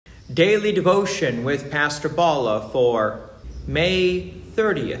Daily Devotion with Pastor Balla for May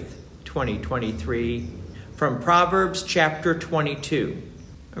 30th, 2023, from Proverbs chapter 22,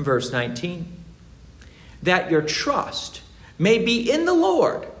 verse 19. That your trust may be in the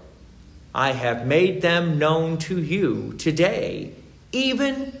Lord. I have made them known to you today,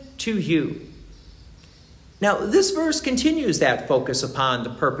 even to you. Now, this verse continues that focus upon the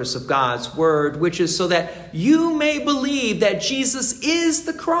purpose of God's word, which is so that you may believe that Jesus is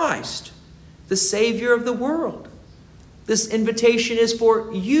the Christ, the Savior of the world. This invitation is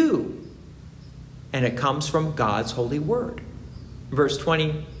for you, and it comes from God's holy word. Verse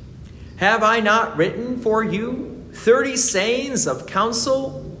 20, have I not written for you 30 sayings of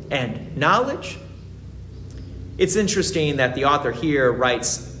counsel and knowledge? It's interesting that the author here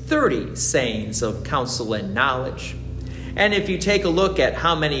writes 30 sayings of counsel and knowledge. And if you take a look at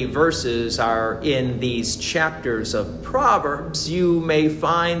how many verses are in these chapters of Proverbs, you may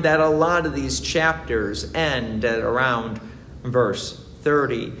find that a lot of these chapters end at around verse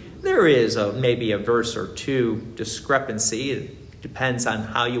 30. There is maybe a verse or two discrepancy. It depends on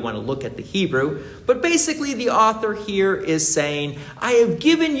how you want to look at the Hebrew. But basically the author here is saying, I have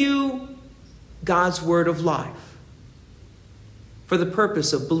given you God's word of life for the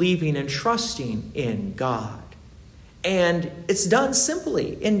purpose of believing and trusting in God. And it's done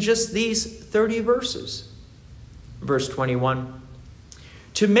simply in just these 30 verses. Verse 21,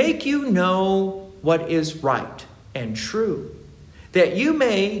 to make you know what is right and true, that you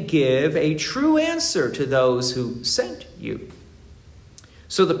may give a true answer to those who sent you.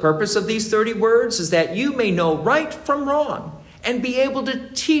 So the purpose of these 30 words is that you may know right from wrong and be able to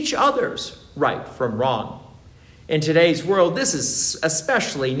teach others right from wrong. In today's world, this is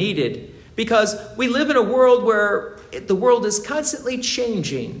especially needed because we live in a world where the world is constantly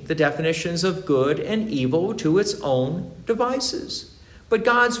changing the definitions of good and evil to its own devices. But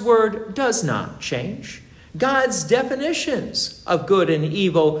God's word does not change. God's definitions of good and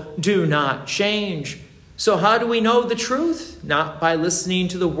evil do not change. So how do we know the truth? Not by listening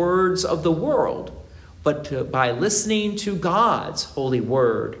to the words of the world, but by listening to God's holy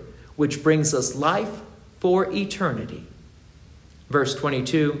word, which brings us life for eternity. Verse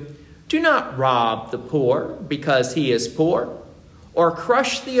 22, do not rob the poor because he is poor, or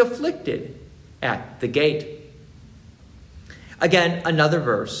crush the afflicted at the gate. Again, another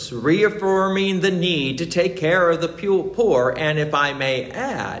verse reaffirming the need to take care of the poor, and if I may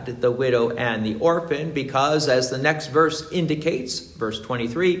add, the widow and the orphan, because as the next verse indicates, verse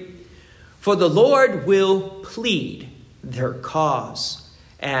 23, for the Lord will plead their cause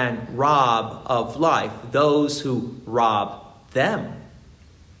and rob of life those who rob them.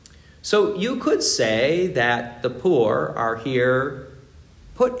 So you could say that the poor are here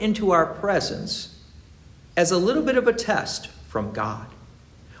put into our presence as a little bit of a test from God.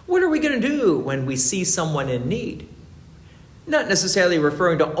 What are we going to do when we see someone in need? Not necessarily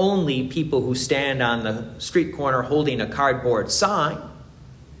referring to only people who stand on the street corner holding a cardboard sign.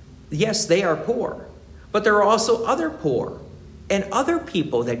 Yes, they are poor, but there are also other poor and other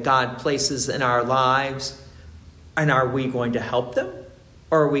people that God places in our lives. And are we going to help them,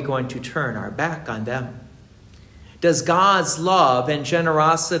 or are we going to turn our back on them? Does God's love and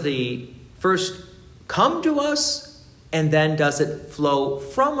generosity first come to us, and then does it flow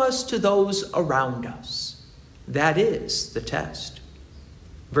from us to those around us? That is the test.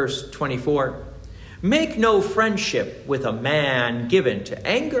 Verse 24, make no friendship with a man given to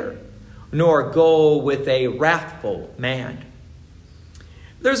anger, nor go with a wrathful man.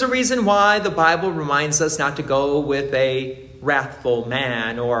 There's a reason why the Bible reminds us not to go with a wrathful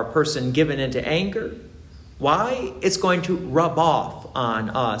man or a person given into anger. Why? It's going to rub off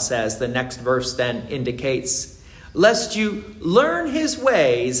on us, as the next verse then indicates, lest you learn his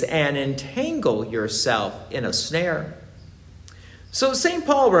ways and entangle yourself in a snare. So St.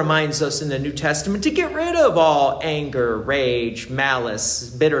 Paul reminds us in the New Testament to get rid of all anger, rage, malice,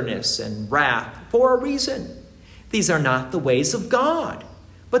 bitterness, and wrath for a reason. These are not the ways of God,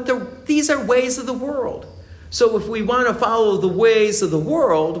 but these are ways of the world. So if we want to follow the ways of the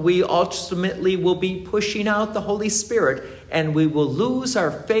world, we ultimately will be pushing out the Holy Spirit, and we will lose our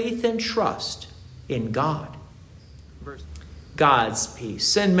faith and trust in God. God's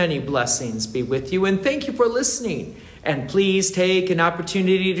peace and many blessings be with you, and thank you for listening. And please take an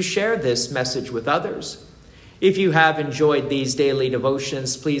opportunity to share this message with others. If you have enjoyed these daily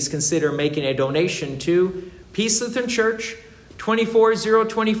devotions, please consider making a donation to Peace Lutheran Church,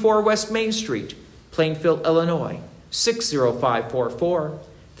 24024 West Main Street, Plainfield, Illinois, 60544.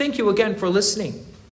 Thank you again for listening.